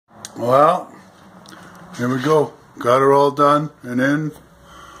Well, here we go. Got her all done and in.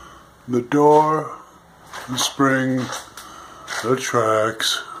 The door, the spring, the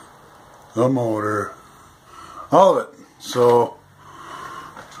tracks, the motor, all of it. So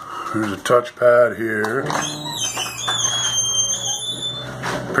there's a touchpad here.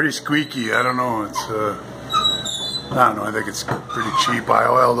 Pretty squeaky. I don't know. It's I don't know. I think it's pretty cheap. I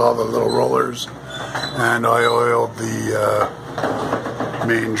oiled all the little rollers, and I oiled the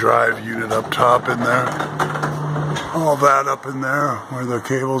main drive unit up top in there. All that up in there where the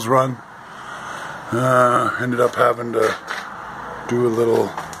cables run. Ended up having to do a little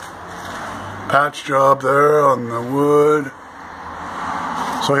patch job there on the wood.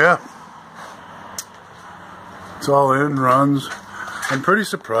 So yeah, it's all in, runs. I'm pretty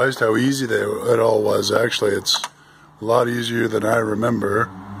surprised how easy it all was. Actually, it's a lot easier than I remember.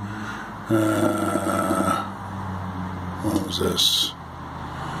 What was this?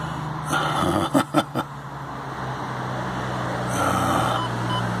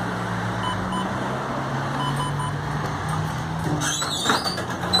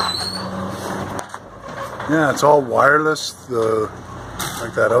 Yeah, it's all wireless,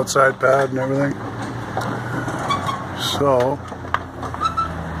 like that outside pad and everything. So,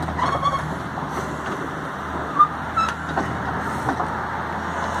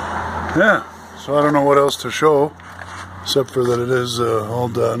 yeah, so I don't know what else to show, except for that it is all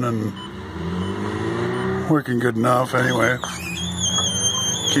done and working good enough anyway.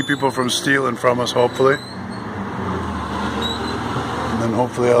 Keep people from stealing from us, hopefully. And then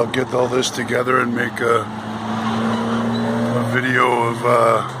hopefully I'll get all this together and make a video of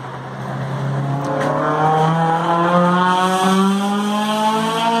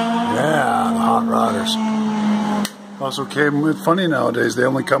yeah, the hot rodders. Also came with, funny nowadays, they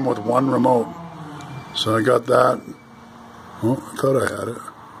only come with one remote. So I got that. Oh, I thought I had it.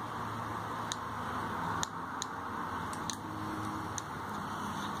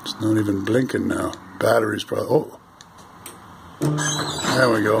 It's not even blinking now. Battery's probably, oh. There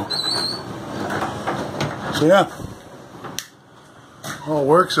we go. So yeah, all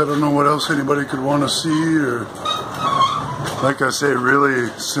works. I don't know what else anybody could want to see, or like I say, really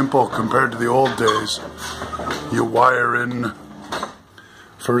simple compared to the old days. You wire in,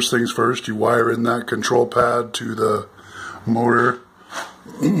 first things first, you wire in that control pad to the motor,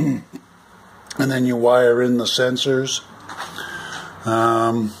 and then you wire in the sensors.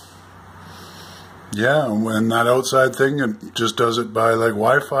 Yeah, and that outside thing, it just does it by like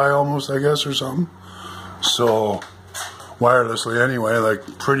Wi-Fi almost, I guess, or something. So, wirelessly anyway,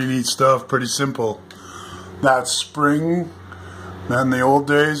 like pretty neat stuff, pretty simple. That spring, then the old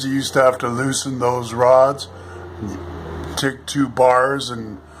days, you used to have to loosen those rods, take 2 bars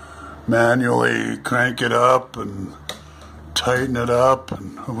and manually crank it up and tighten it up,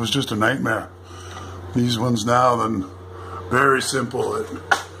 and it was just a nightmare. These ones now, then, very simple.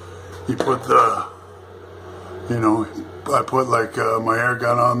 You put the, you know, I put like my air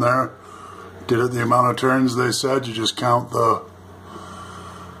gun on there, did it the amount of turns they said, you just count the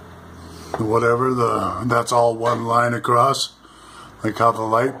whatever, that's all one line across, like how the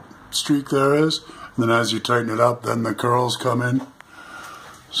light streak there is, and then as you tighten it up, then the curls come in.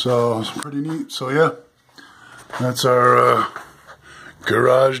 So it's pretty neat. So yeah, that's our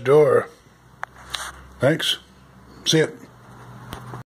garage door. Thanks. See ya.